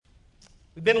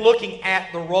We've been looking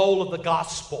at the role of the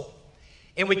gospel.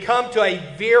 And we come to a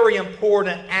very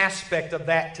important aspect of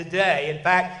that today. In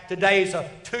fact, today is a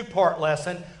two-part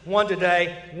lesson, one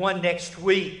today, one next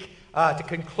week, to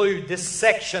conclude this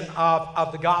section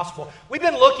of the gospel. We've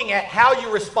been looking at how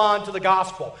you respond to the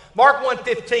gospel. Mark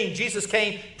 1:15, Jesus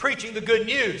came preaching the good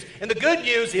news. And the good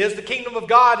news is the kingdom of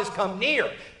God has come near.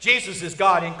 Jesus is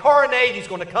God incarnate. He's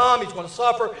going to come. He's going to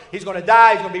suffer. He's going to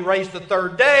die. He's going to be raised the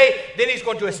third day. Then He's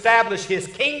going to establish His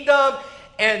kingdom.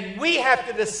 And we have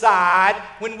to decide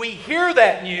when we hear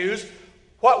that news,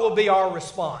 what will be our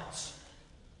response?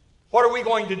 What are we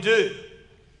going to do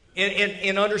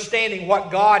in understanding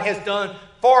what God has done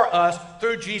for us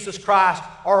through Jesus Christ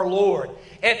our Lord?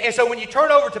 And so when you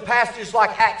turn over to passages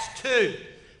like Acts 2,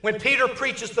 when Peter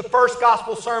preaches the first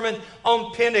gospel sermon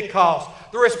on Pentecost,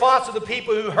 the response of the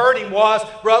people who heard him was,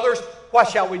 brothers, what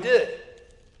shall we do?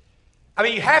 I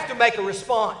mean, you have to make a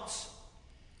response.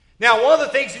 Now, one of the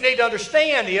things you need to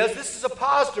understand is this is a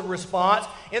positive response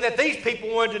in that these people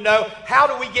wanted to know, how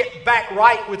do we get back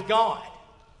right with God?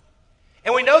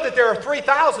 And we know that there are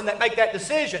 3,000 that make that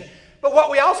decision. But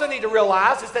what we also need to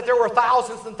realize is that there were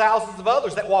thousands and thousands of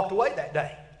others that walked away that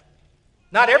day.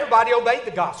 Not everybody obeyed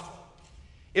the gospel.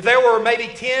 If there were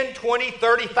maybe 10, 20,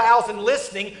 30,000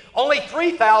 listening, only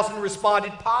 3,000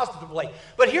 responded positively.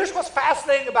 But here's what's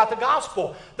fascinating about the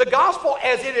gospel. The gospel,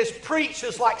 as it is preached,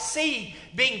 is like seed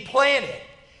being planted.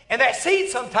 And that seed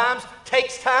sometimes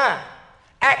takes time.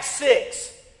 Acts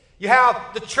 6, you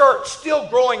have the church still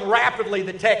growing rapidly,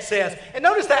 the text says. And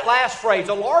notice that last phrase,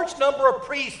 a large number of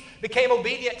priests became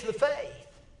obedient to the faith.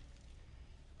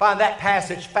 Find that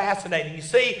passage fascinating. You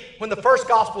see, when the first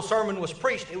gospel sermon was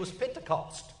preached, it was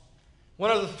Pentecost, one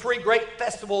of the three great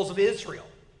festivals of Israel.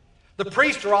 The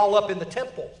priests are all up in the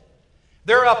temple.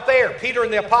 They're up there. Peter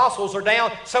and the apostles are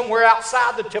down somewhere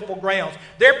outside the temple grounds.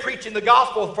 They're preaching the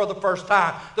gospel for the first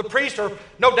time. The priests are,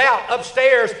 no doubt,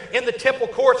 upstairs in the temple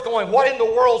courts going, what in the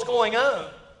world's going on?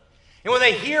 And when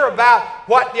they hear about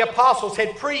what the apostles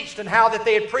had preached and how that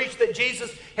they had preached that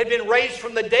Jesus had been raised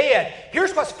from the dead,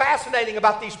 here's what's fascinating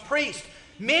about these priests.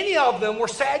 Many of them were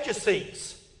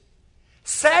Sadducees.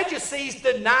 Sadducees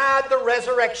denied the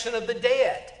resurrection of the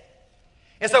dead.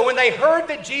 And so when they heard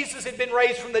that Jesus had been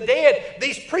raised from the dead,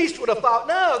 these priests would have thought,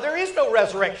 no, there is no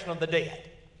resurrection of the dead.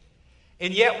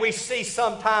 And yet we see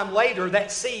sometime later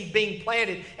that seed being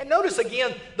planted. And notice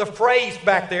again the phrase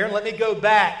back there, and let me go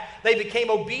back. They became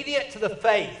obedient to the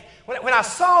faith. When I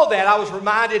saw that, I was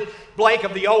reminded, Blake,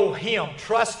 of the old hymn,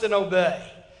 Trust and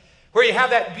Obey, where you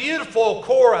have that beautiful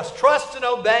chorus, trust and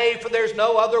obey, for there's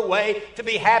no other way to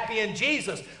be happy in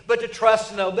Jesus but to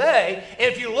trust and obey.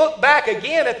 And if you look back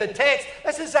again at the text,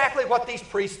 that's exactly what these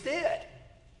priests did.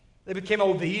 They became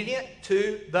obedient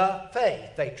to the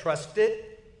faith. They trusted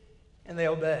and they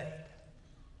obeyed.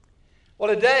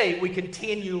 Well, today we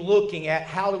continue looking at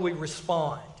how do we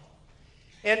respond.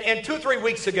 And 2 or 3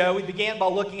 weeks ago, we began by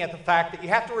looking at the fact that you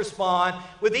have to respond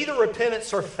with either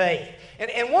repentance or faith.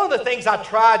 And one of the things I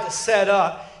tried to set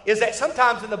up is that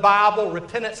sometimes in the Bible,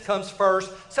 repentance comes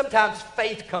first. Sometimes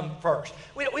faith comes first.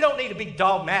 We don't need to be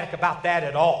dogmatic about that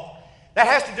at all. That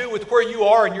has to do with where you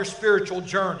are in your spiritual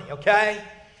journey, okay?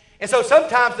 And so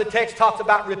sometimes the text talks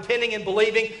about repenting and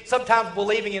believing, sometimes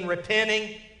believing and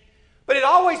repenting. But it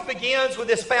always begins with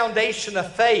this foundation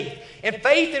of faith. And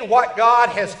faith in what God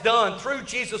has done through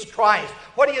Jesus Christ,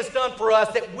 what He has done for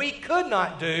us that we could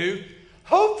not do,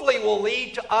 hopefully will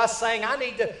lead to us saying, I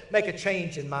need to make a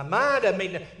change in my mind. I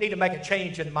need to make a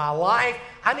change in my life.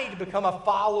 I need to become a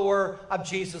follower of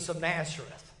Jesus of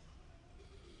Nazareth.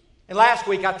 And last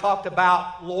week I talked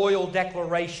about loyal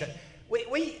declaration.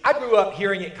 I grew up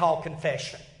hearing it called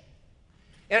confession.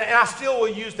 And I still will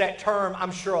use that term,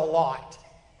 I'm sure, a lot.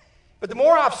 But the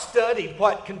more I've studied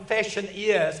what confession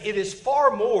is, it is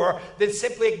far more than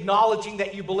simply acknowledging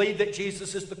that you believe that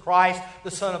Jesus is the Christ, the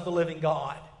Son of the living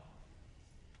God.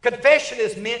 Confession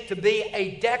is meant to be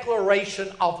a declaration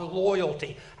of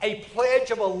loyalty, a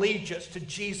pledge of allegiance to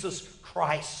Jesus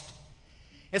Christ.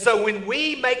 And so when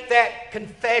we make that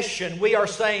confession, we are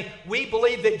saying we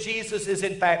believe that Jesus is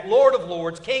in fact Lord of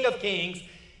Lords, King of Kings,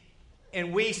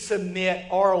 and we submit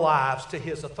our lives to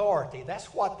His authority.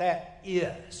 That's what that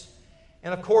is.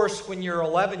 And of course, when you're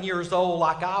 11 years old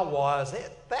like I was,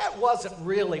 that wasn't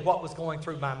really what was going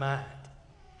through my mind.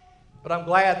 But I'm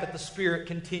glad that the Spirit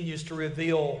continues to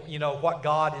reveal, what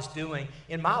God is doing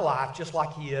in my life, just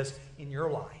like He is in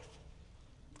your life.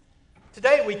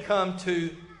 Today we come to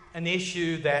an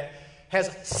issue that has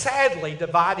sadly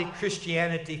divided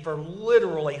Christianity for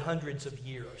literally hundreds of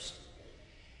years.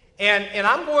 And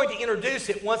I'm going to introduce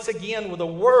it once again with a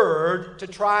word to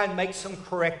try and make some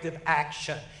corrective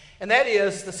action. and that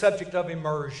is the subject of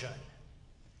immersion.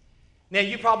 Now,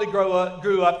 you probably grew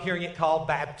up hearing it called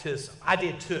baptism. I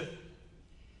did too.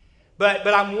 But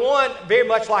I'm one very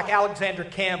much like Alexander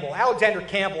Campbell. Alexander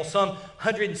Campbell, some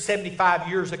 175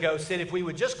 years ago, said if we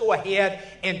would just go ahead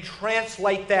and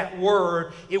translate that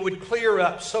word, it would clear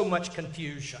up so much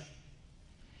confusion.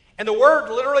 And the word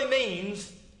literally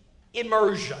means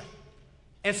immersion.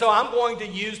 And so I'm going to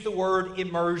use the word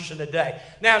immersion today.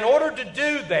 Now, in order to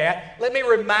do that, let me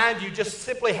remind you just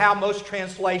simply how most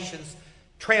translations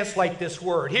translate this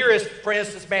word. Here is, for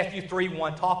instance, Matthew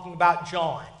 3:1, talking about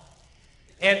John.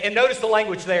 And notice the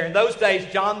language there. In those days,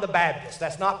 John the Baptist.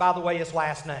 That's not, by the way, his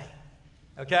last name.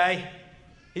 Okay?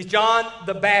 He's John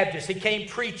the Baptist. He came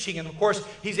preaching, and of course,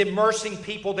 he's immersing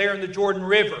people there in the Jordan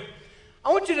River.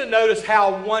 I want you to notice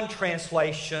how one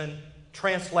translation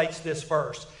translates this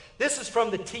verse. This is from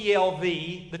the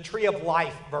TLV, the Tree of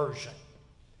Life version.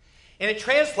 And it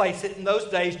translates it, in those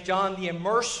days, John the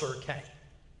Immerser came.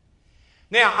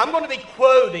 Now, I'm going to be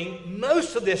quoting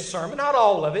most of this sermon, not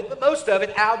all of it, but most of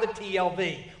it out of the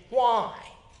TLV. Why?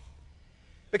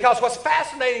 Because what's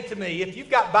fascinating to me, if you've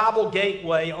got Bible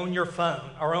Gateway on your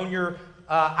phone or on your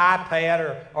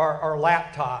iPad or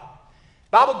laptop,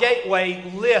 Bible Gateway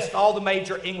lists all the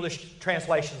major English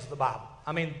translations of the Bible.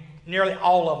 I mean, nearly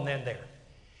all of them in there.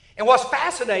 And what's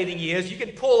fascinating is you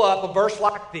can pull up a verse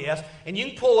like this, and you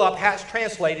can pull up how it's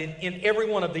translated in every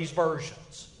one of these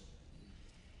versions.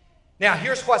 Now,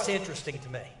 here's what's interesting to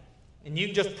me, and you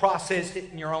can just process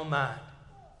it in your own mind.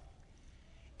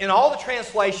 In all the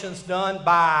translations done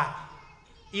by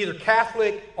either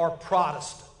Catholic or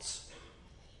Protestants,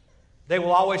 they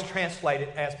will always translate it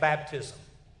as baptism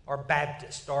or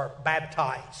Baptist or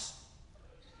baptize.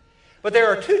 But there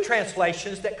are two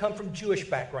translations that come from Jewish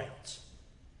backgrounds.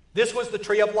 This was the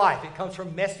Tree of Life. It comes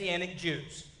from Messianic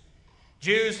Jews.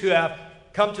 Jews who have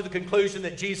come to the conclusion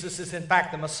that Jesus is in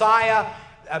fact the Messiah.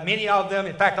 Many of them,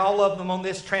 in fact all of them on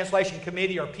this translation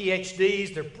committee are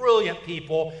PhDs. They're brilliant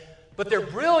people. But they're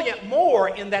brilliant more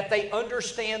in that they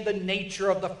understand the nature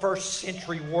of the first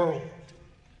century world.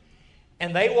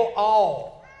 And they will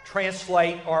all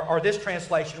translate, or this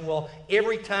translation will,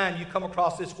 every time you come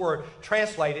across this word,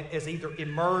 translate it as either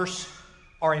immerse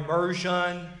or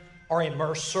immersion or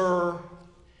immerser.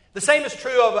 The same is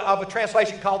true of a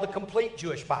translation called the Complete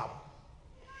Jewish Bible.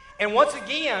 And once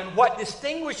again, what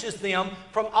distinguishes them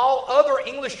from all other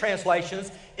English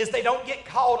translations is they don't get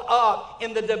caught up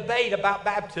in the debate about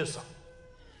baptism.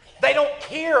 They don't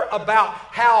care about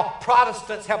how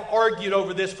Protestants have argued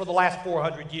over this for the last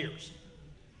 400 years.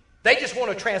 They just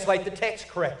want to translate the text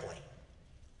correctly.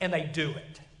 And they do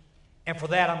it. And for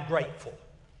that, I'm grateful.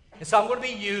 And so I'm going to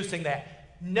be using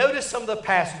that. Notice some of the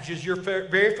passages you're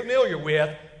very familiar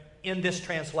with in this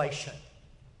translation.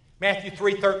 Matthew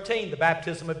 3:13, the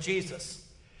baptism of Jesus.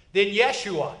 Then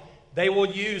Yeshua, they will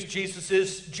use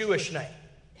Jesus' Jewish name,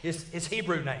 his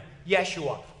Hebrew name,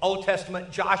 Yeshua. Old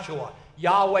Testament, Joshua.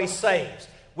 Yahweh saves.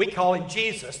 We call him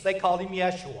Jesus. They called him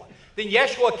Yeshua. Then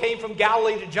Yeshua came from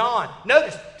Galilee to John.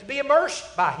 Notice, to be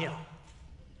immersed by him.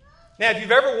 Now, if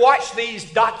you've ever watched these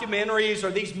documentaries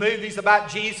or these movies about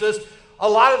Jesus, a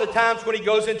lot of the times when he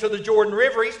goes into the Jordan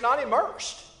River, he's not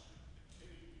immersed.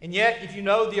 And yet, if you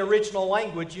know the original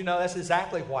language, you know that's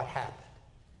exactly what happened.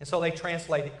 And so they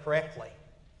translate it correctly.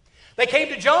 They came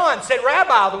to John, said,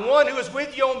 Rabbi, the one who is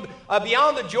with you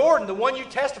beyond the Jordan, the one you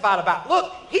testified about,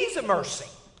 look, he's immersing.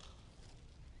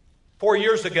 4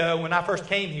 years ago, when I first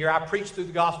came here, I preached through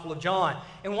the Gospel of John.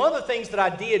 And one of the things that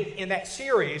I did in that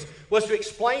series was to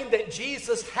explain that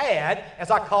Jesus had,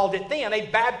 as I called it then, a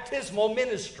baptismal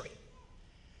ministry.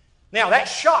 Now, that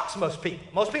shocks most people.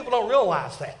 Most people don't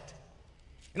realize that.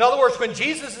 In other words, when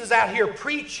Jesus is out here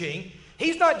preaching,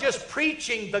 he's not just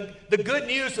preaching the good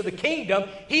news of the kingdom.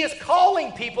 He is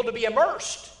calling people to be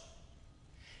immersed.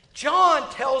 John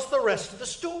tells the rest of the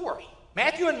story.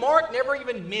 Matthew and Mark never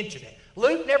even mention it.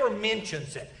 Luke never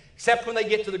mentions it, except when they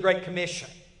get to the Great Commission.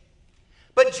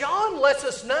 But John lets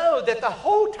us know that the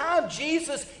whole time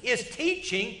Jesus is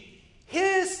teaching,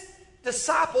 his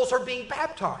disciples are being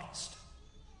baptized.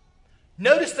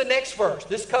 Notice the next verse.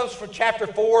 This comes from chapter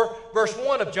 4, verse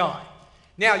 1 of John.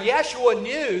 Now, Yeshua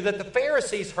knew that the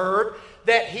Pharisees heard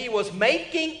that he was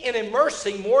making and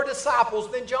immersing more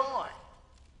disciples than John.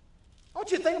 I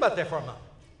want you to think about that for a moment.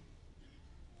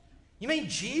 You mean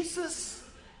Jesus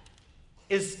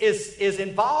is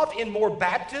involved in more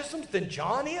baptisms than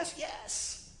John is?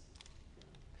 Yes.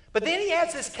 But then he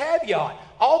adds this caveat.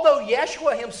 Although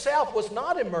Yeshua himself was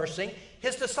not immersing,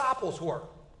 his disciples were.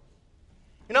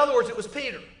 In other words, it was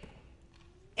Peter,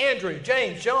 Andrew,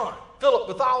 James, John, Philip,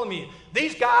 Bartholomew.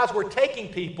 These guys were taking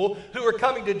people who were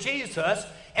coming to Jesus,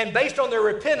 And based on their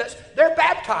repentance, they're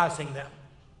baptizing them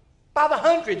by the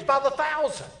hundreds, by the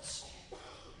thousands.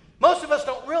 Most of us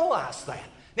don't realize that.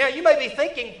 Now, you may be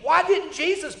thinking, why didn't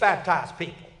Jesus baptize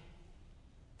people?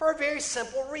 For a very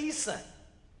simple reason.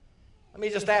 Let me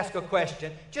just ask a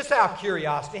question, just out of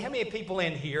curiosity. How many people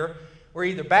in here were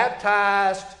either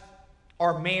baptized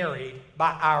or married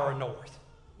by Our North?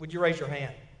 Would you raise your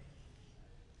hand?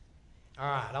 All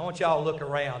right, I want y'all to look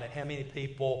around at how many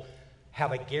people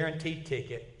have a guaranteed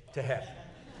ticket to heaven.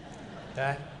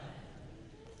 Okay?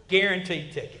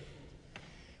 Guaranteed ticket.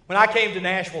 When I came to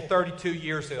Nashville 32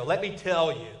 years ago, let me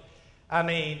tell you,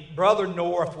 Brother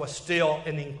North was still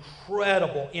an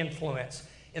incredible influence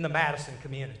in the Madison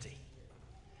community.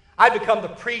 I'd become the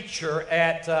preacher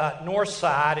at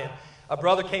Northside, and a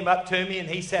brother came up to me and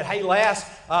he said, "Hey, Les,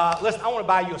 listen, I want to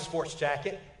buy you a sports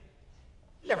jacket."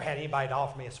 Never had anybody to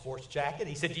offer me a sports jacket.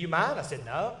 He said, "Do you mind?" I said,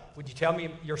 "No." "Would you tell me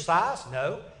your size?"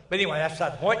 "No." But anyway, that's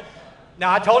beside the point.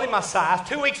 Now, I told him my size.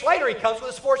 2 weeks later, he comes with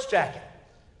a sports jacket.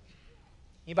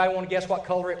 Anybody want to guess what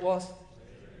color it was?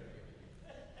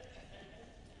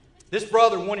 This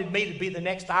brother wanted me to be the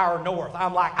next Our North.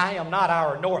 I'm like, I am not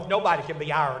Our North. Nobody can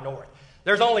be Our North.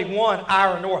 There's only one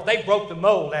Our North. They broke the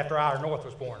mold after Our North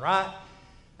was born, right?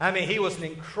 He was an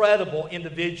incredible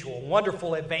individual,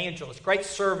 wonderful evangelist, great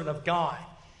servant of God.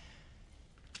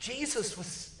 Jesus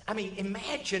was,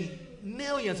 imagine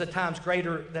millions of times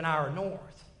greater than Our North.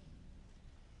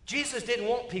 Jesus didn't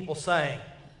want people saying,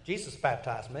 "Jesus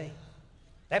baptized me.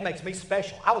 That makes me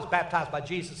special. I was baptized by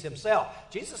Jesus himself."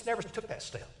 Jesus never took that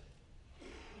step.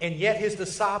 And yet his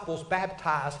disciples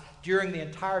baptized during the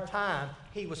entire time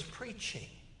he was preaching.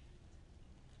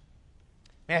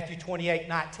 Matthew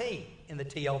 28:19 in the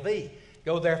TLV.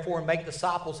 "Go therefore and make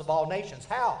disciples of all nations."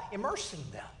 How? Immersing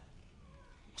them.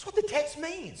 That's what the text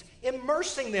means.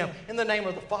 Immersing them in the name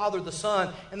of the Father, the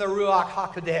Son, and the Ruach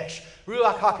HaKodesh.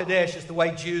 Ruach HaKodesh is the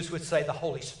way Jews would say the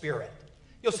Holy Spirit.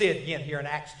 You'll see it again here in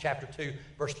Acts chapter 2,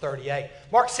 verse 38.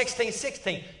 Mark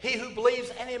 16:16. He who believes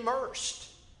and immersed.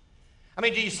 Do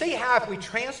you see how if we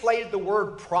translated the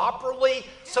word properly,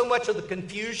 so much of the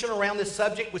confusion around this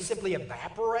subject would simply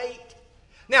evaporate?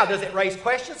 Now, does it raise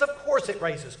questions? Of course it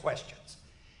raises questions.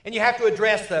 And you have to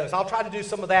address those. I'll try to do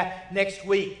some of that next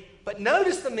week. But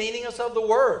notice the meanings of the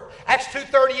word. Acts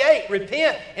 2:38,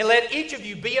 repent and let each of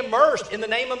you be immersed in the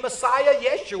name of Messiah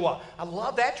Yeshua. I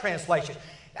love that translation.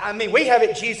 We have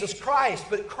it Jesus Christ,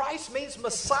 but Christ means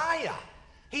Messiah.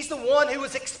 He's the one who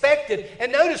was expected.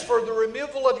 And notice, for the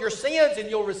removal of your sins, and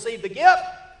you'll receive the gift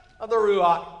of the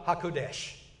Ruach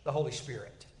HaKodesh, the Holy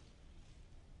Spirit.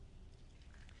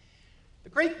 The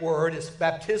Greek word is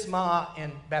baptisma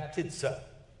and baptizo.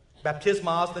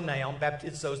 Baptisma is the noun,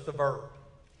 baptizo is the verb.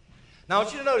 Now, I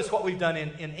want you to notice what we've done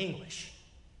in English.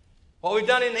 What we've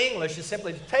done in English is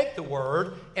simply to take the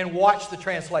word and watch the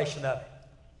translation of it.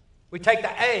 We take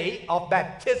the A off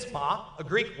baptisma, a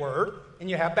Greek word, and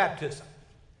you have baptism.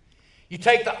 You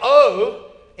take the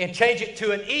O and change it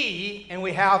to an E, and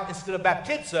we have, instead of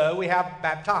baptizo, we have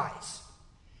baptize.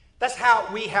 That's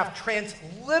how we have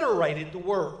transliterated the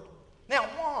word. Now,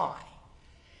 why?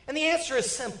 And the answer is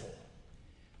simple.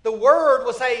 The word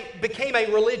became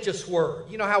a religious word.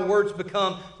 You know how words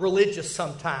become religious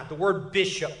sometimes. The word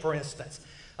bishop, for instance.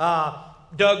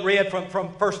 Doug read from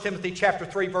 1 Timothy chapter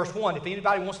 3, verse 1. If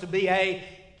anybody wants to be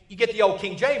you get the old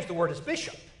King James, the word is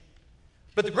bishop.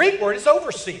 But the Greek word is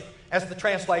overseer, as the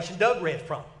translation Doug read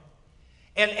from.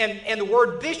 And the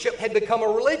word bishop had become a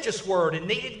religious word and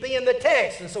needed to be in the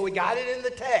text, and so we got it in the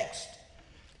text.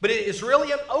 But it is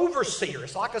really an overseer.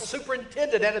 It's like a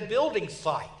superintendent at a building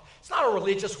site. It's not a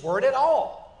religious word at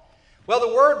all. Well,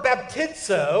 the word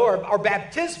baptizo or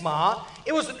baptisma,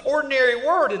 it was an ordinary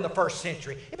word in the first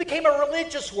century. It became a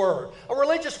religious word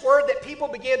that people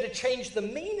began to change the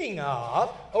meaning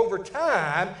of over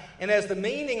time. And as the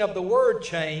meaning of the word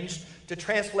changed, to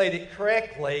translate it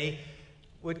correctly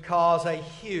would cause a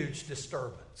huge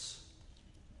disturbance.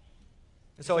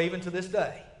 And so even to this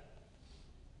day,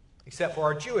 except for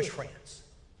our Jewish friends,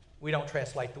 we don't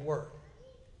translate the word.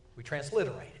 We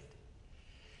transliterate it.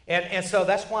 And so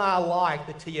that's why I like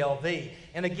the TLV.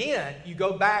 And again, you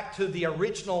go back to the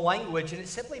original language, and it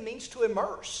simply means to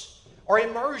immerse or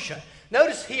immersion.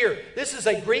 Notice here, this is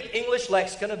a Greek-English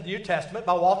lexicon of the New Testament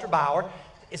by Walter Bauer.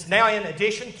 It's now in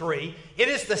edition 3. It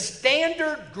is the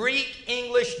standard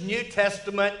Greek-English New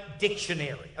Testament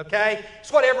dictionary, okay?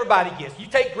 It's what everybody gets. You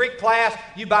take Greek class,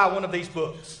 you buy one of these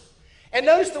books. And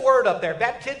notice the word up there,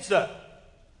 baptizo.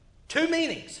 2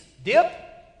 meanings, dip,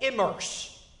 immerse.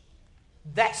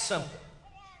 That's simple.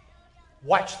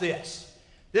 Watch this.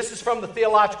 This is from the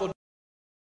Theological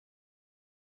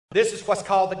This is what's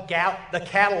called the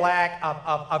Cadillac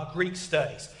of Greek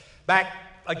studies. Back,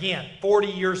 again, 40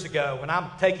 years ago, when I'm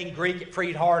taking Greek at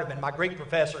Freed-Hardeman, my Greek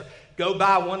professor, go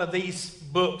buy one of these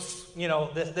books,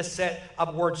 this set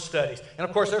of word studies. And,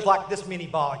 of course, there's like this many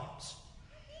volumes.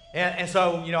 And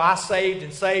so, I saved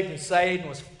and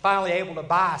was finally able to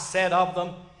buy a set of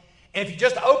them. And if you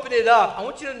just open it up, I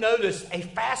want you to notice a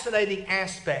fascinating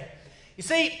aspect. You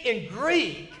see, in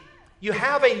Greek, you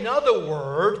have another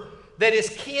word that is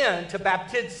kin to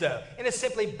baptizo, and it's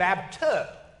simply bapto.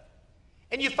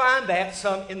 And you find that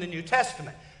some in the New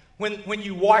Testament. When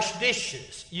you wash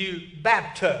dishes, you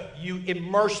bapto, you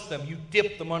immerse them, you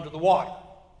dip them under the water.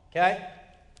 Okay?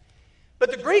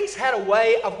 But the Greeks had a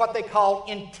way of what they called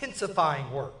intensifying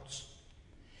words.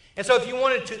 And so if you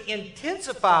wanted to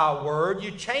intensify a word,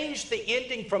 you changed the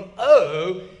ending from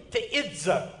o to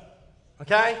idzo.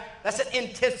 Okay? That's an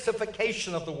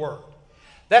intensification of the word.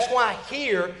 That's why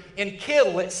here in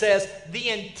Kittle it says the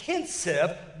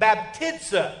intensive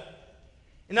baptizo.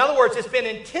 In other words, it's been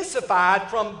intensified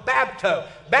from bapto.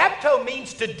 Bapto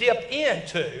means to dip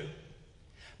into.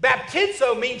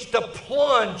 Baptizo means to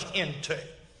plunge into.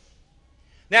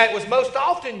 Now, it was most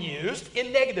often used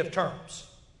in negative terms.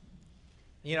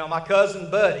 My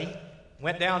cousin Buddy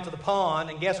went down to the pond,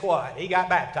 and guess what? He got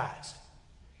baptized,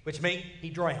 which means he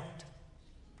drowned.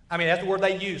 That's the word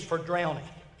they use for drowning.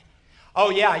 Oh,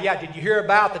 yeah. Did you hear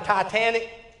about the Titanic?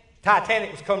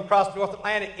 Titanic was coming across the North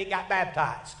Atlantic. It got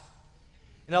baptized.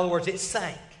 In other words, it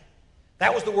sank.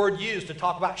 That was the word used to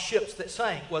talk about ships that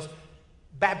sank, was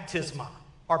baptisma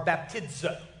or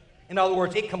baptizo. In other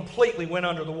words, it completely went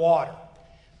under the water.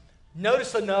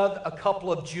 Notice a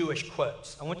couple of Jewish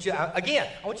quotes. I want you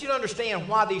to understand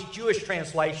why these Jewish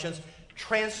translations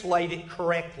translate it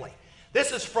correctly.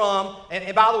 This is from,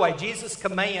 and by the way, Jesus'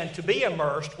 command to be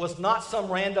immersed was not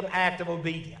some random act of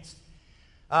obedience.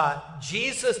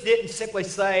 Jesus didn't simply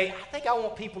say, I think I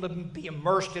want people to be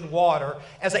immersed in water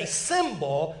as a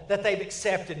symbol that they've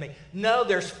accepted me. No,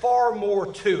 there's far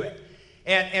more to it.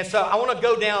 And so I want to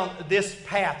go down this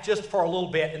path just for a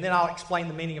little bit, and then I'll explain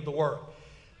the meaning of the word.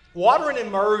 Water and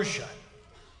immersion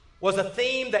was a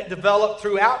theme that developed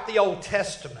throughout the Old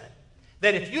Testament.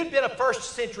 That if you'd been a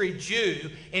first century Jew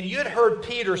and you'd heard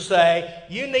Peter say,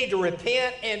 you need to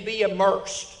repent and be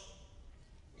immersed,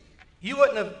 you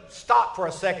wouldn't have stopped for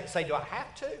a second and say, do I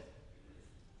have to?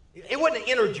 It wouldn't have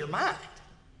entered your mind.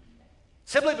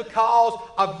 Simply because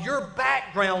of your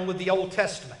background with the Old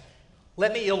Testament.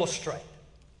 Let me illustrate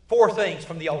 4 things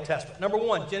from the Old Testament. Number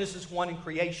 1, Genesis 1 in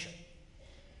creation.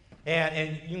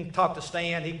 And you can talk to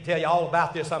Stan, he can tell you all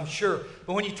about this, I'm sure.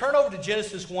 But when you turn over to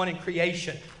Genesis 1 in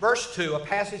creation, verse 2, a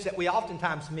passage that we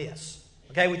oftentimes miss.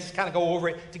 Okay, we just kind of go over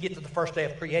it to get to the first day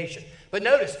of creation. But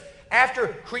notice, after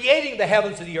creating the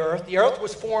heavens and the earth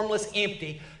was formless,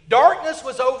 empty. Darkness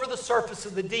was over the surface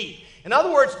of the deep. In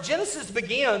other words, Genesis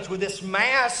begins with this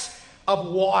mass of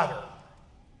water,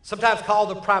 sometimes called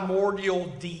the primordial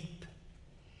deep.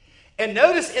 And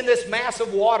notice in this mass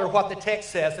of water what the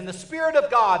text says. And the Spirit of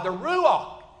God, the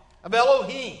Ruach of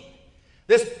Elohim,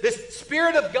 this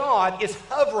Spirit of God is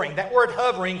hovering. That word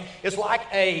hovering is like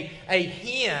a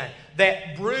hen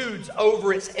that broods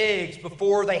over its eggs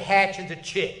before they hatch into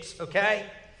chicks, okay?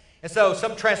 And so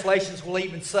some translations will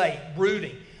even say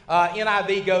brooding.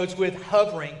 NIV goes with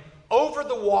hovering over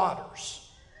the waters.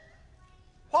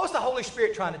 What was the Holy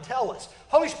Spirit trying to tell us?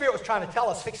 Holy Spirit was trying to tell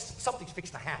us something's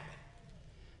fixing to happen.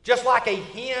 Just like a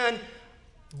hen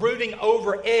brooding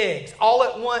over eggs. All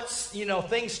at once,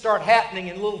 things start happening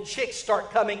and little chicks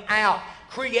start coming out.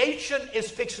 Creation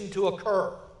is fixing to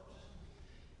occur.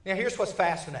 Now, here's what's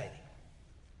fascinating.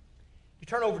 You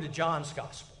turn over to John's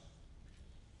Gospel.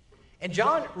 And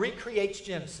John recreates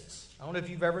Genesis. I don't know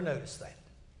if you've ever noticed that.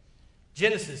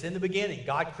 Genesis, in the beginning,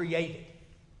 God created.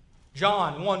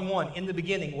 John 1:1, in the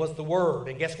beginning was the Word.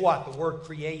 And guess what? The Word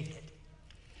created.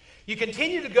 You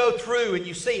continue to go through and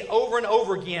you see over and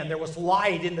over again there was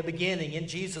light in the beginning and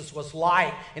Jesus was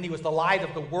light and He was the light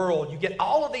of the world. You get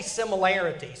all of these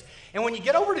similarities. And when you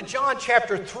get over to John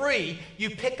chapter 3,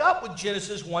 you pick up with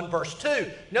Genesis 1 verse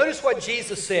 2. Notice what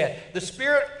Jesus said. The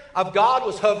Spirit of God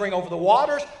was hovering over the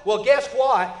waters. Well, guess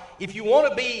what? If you want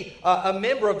to be a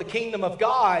member of the kingdom of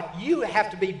God, you have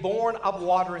to be born of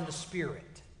water and the Spirit.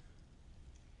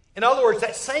 In other words,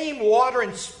 that same water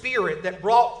and spirit that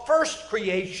brought first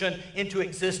creation into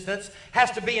existence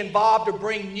has to be involved to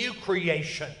bring new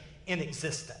creation in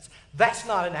existence. That's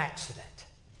not an accident.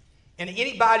 And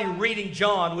anybody reading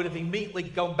John would have immediately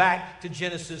gone back to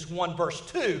Genesis 1 verse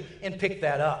 2 and picked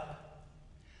that up.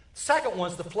 The second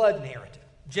one's the flood narrative.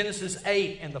 Genesis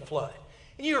 8 and the flood.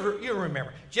 And you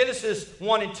remember, Genesis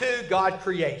 1 and 2, God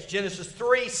creates. Genesis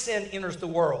 3, sin enters the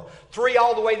world. 3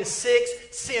 all the way to 6,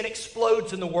 sin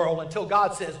explodes in the world until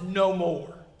God says, no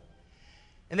more.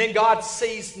 And then God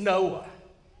sees Noah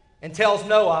and tells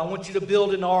Noah, I want you to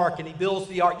build an ark. And he builds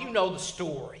the ark. You know the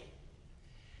story.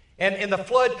 And the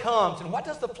flood comes. And what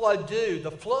does the flood do? The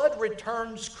flood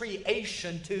returns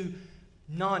creation to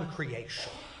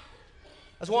non-creation.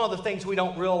 That's one of the things we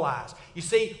don't realize. You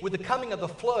see, with the coming of the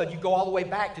flood, you go all the way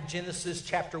back to Genesis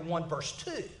chapter 1, verse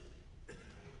 2.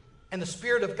 And the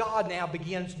Spirit of God now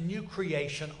begins new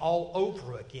creation all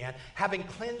over again, having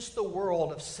cleansed the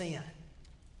world of sin.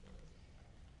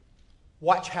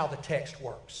 Watch how the text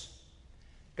works.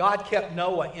 God kept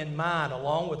Noah in mind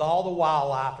along with all the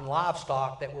wildlife and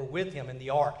livestock that were with him in the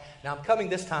ark. Now, I'm coming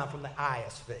this time from the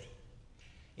ISV,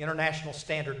 International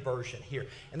Standard Version here.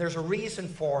 And there's a reason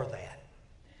for that.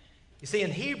 You see,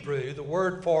 in Hebrew, the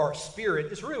word for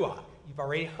spirit is ruach. You've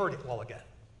already heard it a while ago.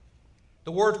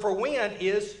 The word for wind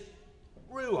is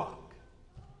ruach.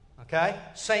 Okay?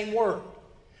 Same word.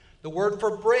 The word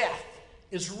for breath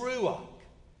is ruach.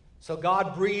 So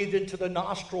God breathed into the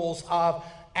nostrils of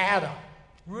Adam.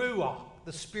 Ruach,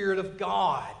 the Spirit of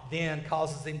God, then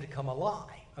causes him to come alive.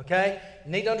 Okay?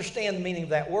 You need to understand the meaning of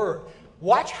that word.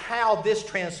 Watch how this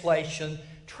translation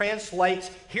translates.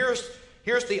 Here's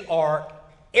the ark.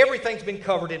 Everything's been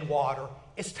covered in water.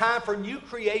 It's time for new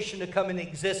creation to come into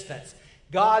existence.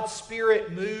 God's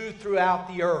Spirit moved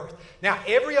throughout the earth. Now,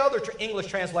 every other English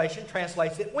translation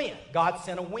translates it wind. God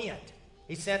sent a wind.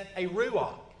 He sent a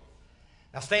ruach.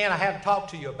 Now, Stan, I haven't talked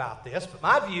to you about this, but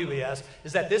my view is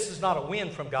that this is not a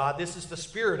wind from God. This is the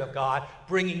Spirit of God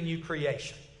bringing new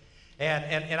creation.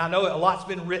 And I know a lot's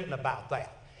been written about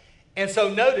that. And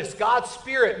so notice, God's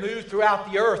Spirit moved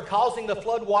throughout the earth, causing the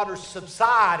floodwaters to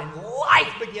subside and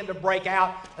life begin to break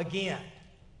out again.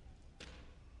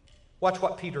 Watch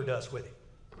what Peter does with it.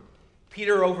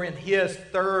 Peter, over in his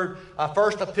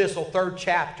first epistle, 3rd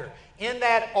chapter, in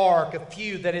that ark, a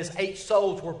few, that is 8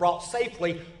 souls, were brought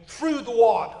safely through the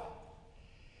water.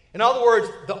 In other words,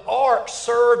 the ark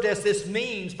served as this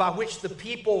means by which the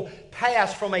people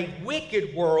passed from a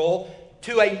wicked world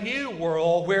to a new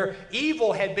world where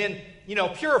evil had been,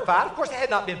 purified. Of course, it had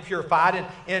not been purified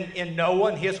in Noah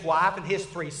and his wife and his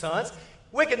 3 sons.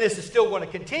 Wickedness is still going to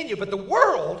continue, but the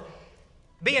world,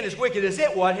 being as wicked as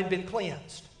it was, had been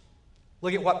cleansed.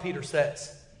 Look at what Peter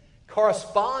says.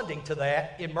 Corresponding to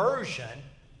that, immersion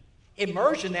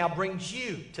now brings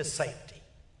you to safety.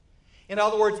 In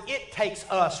other words, it takes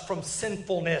us from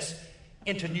sinfulness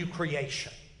into new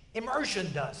creation.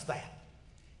 Immersion does that.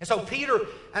 And so Peter,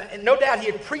 and no doubt he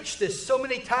had preached this so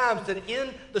many times that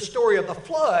in the story of the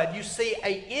flood, you see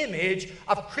an image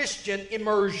of Christian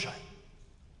immersion.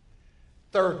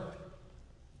 Third one,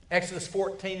 Exodus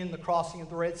 14 and the crossing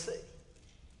of the Red Sea.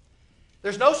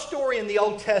 There's no story in the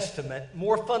Old Testament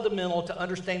more fundamental to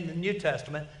understanding the New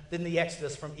Testament than the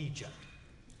Exodus from Egypt,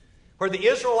 where the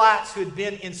Israelites who had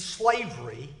been in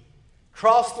slavery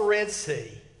cross the Red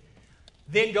Sea,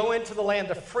 then go into the land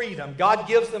of freedom. God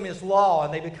gives them His law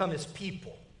and they become His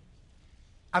people.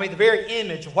 I mean, the very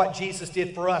image of what Jesus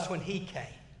did for us when He came.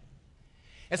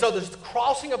 And so the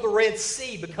crossing of the Red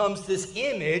Sea becomes this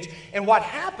image, and what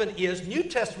happened is New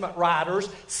Testament writers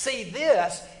see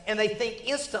this and they think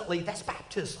instantly, that's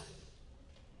baptism.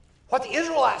 What the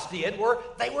Israelites did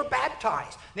they were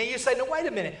baptized. Now you say, no, wait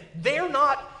a minute, they're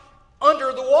not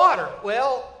under the water.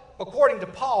 Well, according to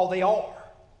Paul, they are.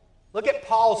 Look at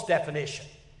Paul's definition.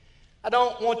 I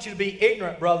don't want you to be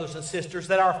ignorant, brothers and sisters,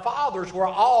 that our fathers were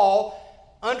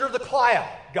all under the cloud.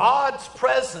 God's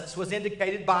presence was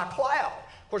indicated by a cloud.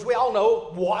 Of course, we all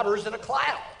know water's in a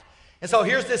cloud. And so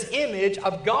here's this image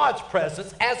of God's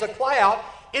presence as a cloud.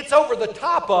 It's over the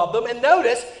top of them. And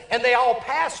notice, and they all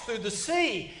passed through the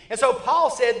sea. And so Paul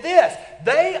said this,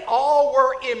 they all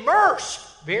were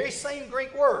immersed. Very same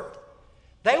Greek word.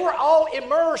 They were all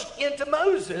immersed into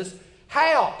Moses.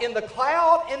 How? In the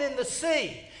cloud and in the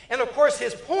sea. And of course,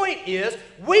 his point is,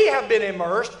 we have been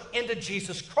immersed into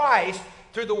Jesus Christ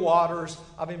through the waters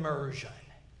of immersion.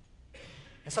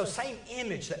 And so, same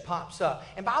image that pops up.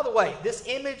 And by the way, this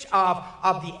image of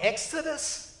the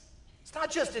Exodus, it's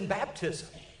not just in baptism.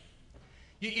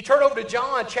 You turn over to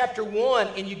John chapter 1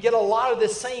 and you get a lot of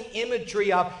this same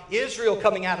imagery of Israel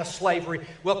coming out of slavery.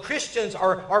 Well, Christians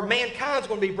or mankind's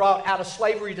going to be brought out of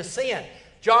slavery to sin.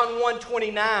 John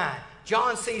 1:29,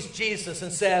 John sees Jesus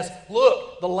and says,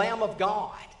 look, the Lamb of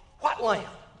God. What lamb?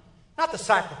 Not the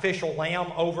sacrificial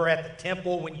lamb over at the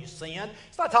temple when you sin.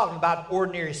 It's not talking about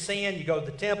ordinary sin. You go to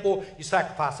the temple, you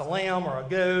sacrifice a lamb or a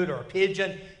goat or a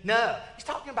pigeon. No, he's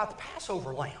talking about the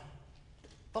Passover lamb.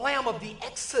 The lamb of the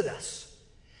Exodus.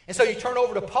 And so you turn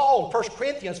over to Paul, 1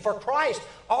 Corinthians, for Christ,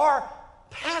 our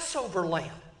Passover lamb,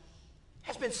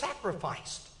 has been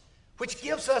sacrificed, which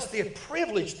gives us the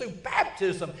privilege through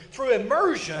baptism, through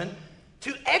immersion,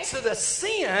 to exit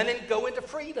sin and go into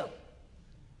freedom,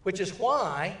 which is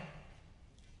why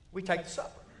we take the supper.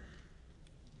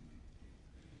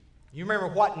 You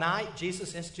remember what night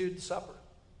Jesus instituted the supper?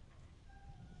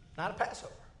 Night of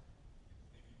Passover.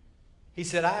 He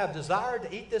said, I have desired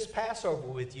to eat this Passover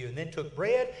with you. And then took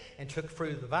bread and took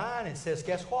fruit of the vine and says,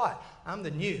 guess what? I'm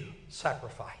the new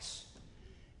sacrifice.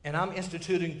 And I'm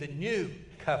instituting the new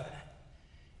covenant.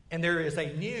 And there is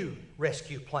a new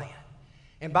rescue plan.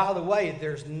 And by the way,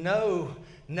 there's no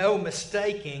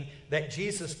mistaking that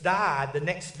Jesus died the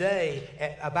next day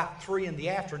at about 3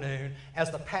 p.m.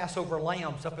 as the Passover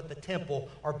lambs up at the temple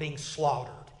are being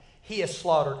slaughtered. He is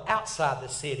slaughtered outside the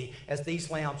city as these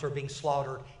lambs are being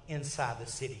slaughtered inside the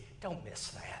city. Don't miss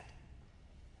that.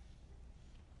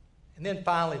 And then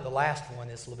finally, the last one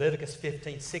is Leviticus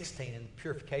 15:16 and the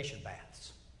purification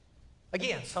baths.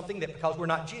 Again, something that because we're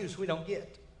not Jews, we don't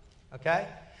get. Okay?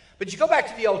 But you go back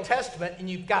to the Old Testament and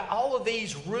you've got all of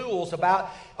these rules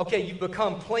about, okay, you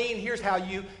become clean, here's how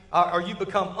you, or you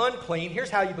become unclean, here's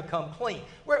how you become clean.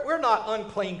 We're not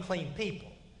unclean, clean people.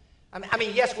 I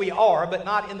mean, yes, we are, but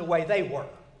not in the way they were.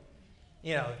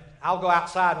 You know, I'll go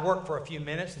outside and work for a few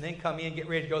minutes and then come in and get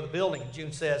ready to go to the building. And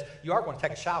June says, you are going to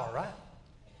take a shower, right?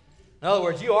 In other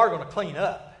words, you are going to clean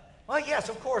up. Well, yes,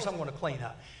 of course I'm going to clean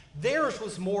up. Theirs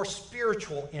was more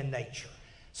spiritual in nature.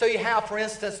 So you have, for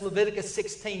instance, Leviticus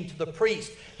 16 to the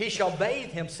priest. He shall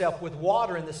bathe himself with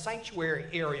water in the sanctuary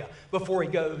area before he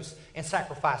goes and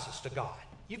sacrifices to God.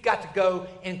 You've got to go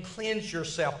and cleanse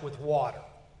yourself with water.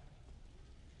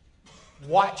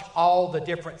 Watch all the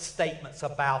different statements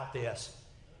about this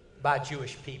by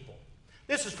Jewish people.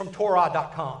 This is from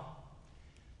Torah.com.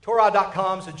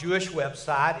 Torah.com is a Jewish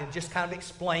website. It just kind of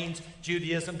explains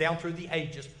Judaism down through the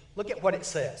ages. Look at what it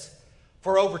says.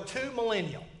 For over 2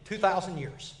 millennia, 2,000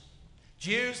 years,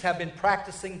 Jews have been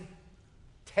practicing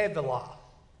Tevilah.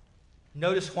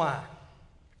 Notice why.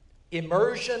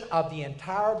 Immersion of the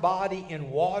entire body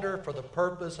in water for the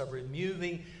purpose of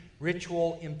removing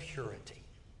ritual impurity.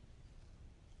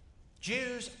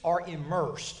 Jews are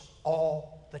immersed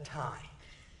all the time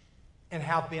and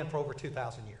have been for over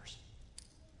 2,000 years.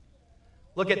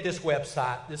 Look at this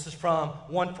website. This is from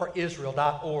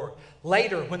oneforisrael.org.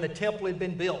 Later, when the temple had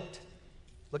been built,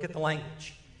 look at the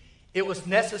language. It was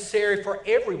necessary for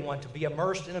everyone to be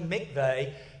immersed in a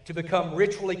mikveh to become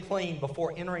ritually clean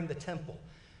before entering the temple.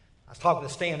 I was talking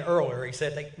to Stan earlier. He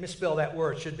said they misspelled that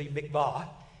word. It should be mikvah.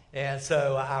 And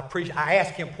so I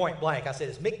asked him point blank. I said,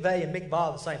 is mikveh and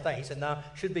mikvah the same thing? He said, no, it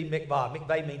should be mikvah.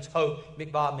 Mikveh means hope.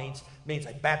 Mikvah means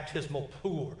a baptismal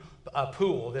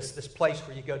pool, this place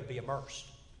where you go to be immersed.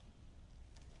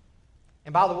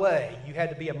 And by the way, you had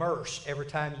to be immersed every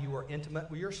time you were intimate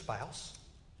with your spouse,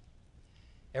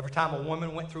 every time a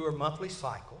woman went through her monthly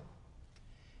cycle,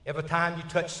 every time you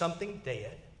touched something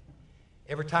dead,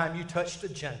 every time you touched a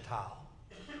Gentile.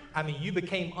 I mean, you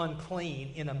became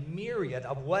unclean in a myriad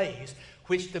of ways,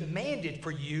 which demanded for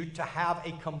you to have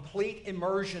a complete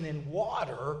immersion in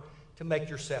water to make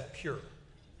yourself pure.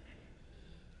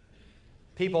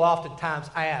 People oftentimes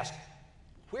ask,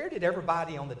 where did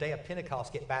everybody on the day of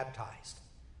Pentecost get baptized?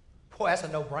 Boy, that's a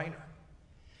no-brainer.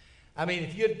 I mean,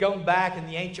 if you had gone back in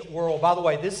the ancient world, by the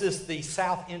way, this is the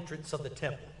south entrance of the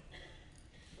temple.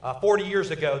 40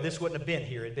 years ago, this wouldn't have been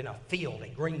here. It had been a field, a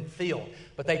green field.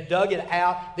 But they dug it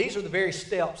out. These are the very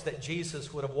steps that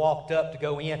Jesus would have walked up to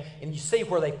go in. And you see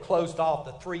where they've closed off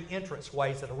the 3 entrance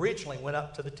ways that originally went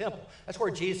up to the temple. That's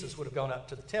where Jesus would have gone up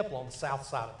to the temple on the south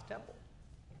side of the temple.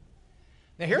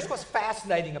 Now, here's what's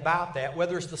fascinating about that,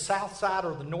 whether it's the south side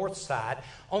or the north side.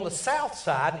 On the south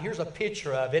side, and here's a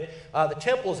picture of it, the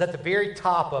temple is at the very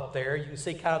top up there. You can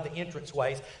see kind of the entrance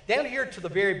ways. Down here to the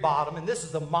very bottom, and this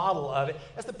is the model of it,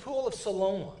 that's the pool of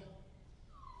Siloam.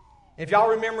 And if y'all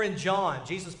remember in John,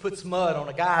 Jesus puts mud on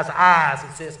a guy's eyes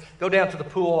and says, go down to the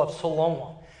pool of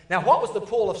Siloam. Now, what was the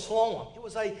pool of Siloam? It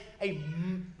was a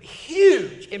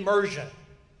huge immersion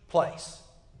place,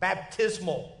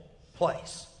 baptismal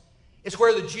place. It's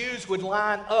where the Jews would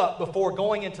line up before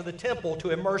going into the temple to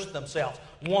immerse themselves,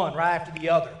 one right after the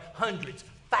other, hundreds,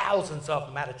 thousands of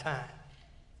them at a time.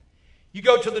 You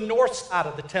go to the north side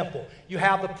of the temple, you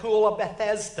have the pool of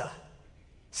Bethesda.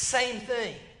 Same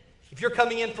thing. If you're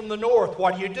coming in from the north,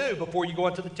 what do? Before you go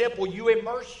into the temple, you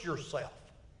immerse yourself.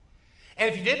 And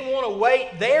if you didn't want to wait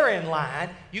there in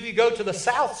line, you could go to the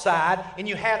south side and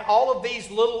you had all of these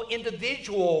little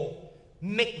individual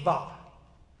mikvah.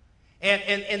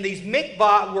 And these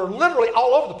mikvah were literally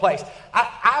all over the place.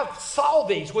 I saw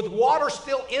these with water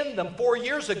still in them 4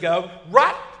 years ago.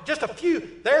 Right, just a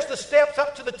few. There's the steps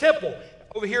up to the temple.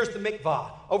 Over here's the mikvah.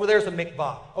 Over there's a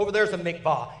mikvah. Over there's a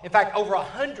mikvah. In fact, over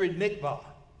 100 mikvah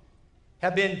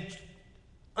have been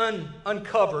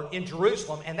uncovered in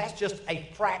Jerusalem, and that's just a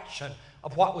fraction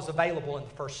of what was available in the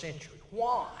first century.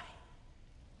 Why?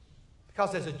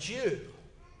 Because as a Jew,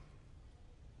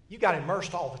 you got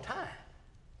immersed all the time.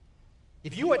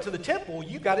 If you went to the temple,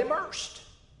 you got immersed.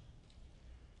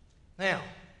 Now,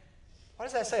 what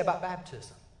does that say about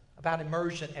baptism? About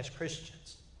immersion as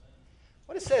Christians?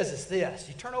 What it says is this.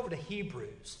 You turn over to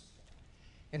Hebrews.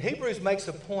 And Hebrews makes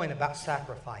a point about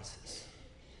sacrifices.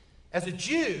 As a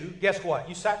Jew, guess what?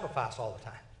 You sacrifice all the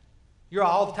time. You're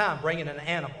all the time bringing an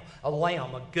animal, a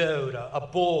lamb, a goat, a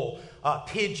bull,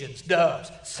 pigeons,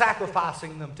 doves,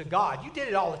 sacrificing them to God. You did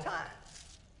it all the time.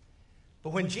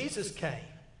 But when Jesus came,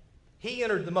 he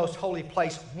entered the most holy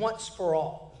place once for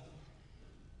all.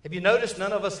 Have you noticed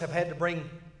none of us have had to bring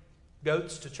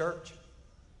goats to church?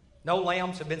 No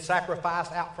lambs have been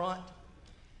sacrificed out front.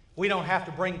 We don't have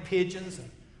to bring pigeons and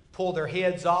pull their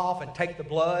heads off and take the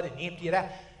blood and empty it out.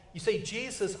 You see,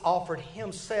 Jesus offered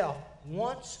himself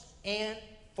once and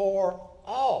for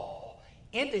all,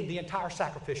 ending the entire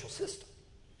sacrificial system.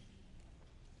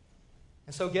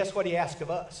 And so guess what he asked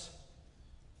of us?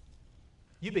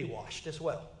 You be washed as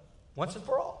well, once and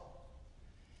for all.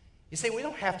 You see, we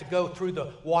don't have to go through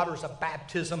the waters of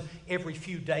baptism every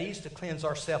few days to cleanse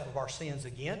ourselves of our sins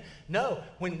again. No,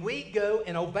 when we go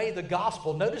and obey the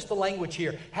gospel, notice the language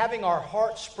here, having our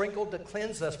hearts sprinkled to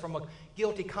cleanse us from a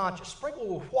guilty conscience. Sprinkled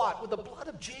with what? With the blood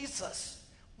of Jesus,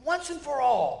 once and for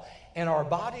all. And our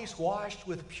bodies washed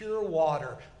with pure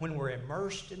water when we're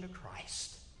immersed into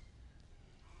Christ.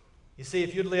 You see,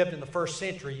 if you'd lived in the first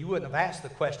century, you wouldn't have asked the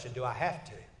question, do I have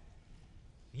to?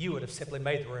 You would have simply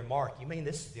made the remark, you mean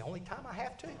this is the only time I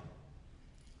have to?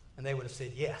 And they would have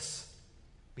said, yes,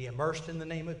 be immersed in the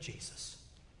name of Jesus,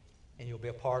 and you'll be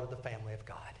a part of the family of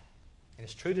God. And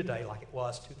it's true today like it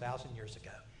was 2,000 years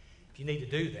ago. If you need to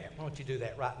do that, why don't you do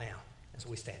that right now as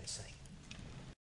we stand and sing?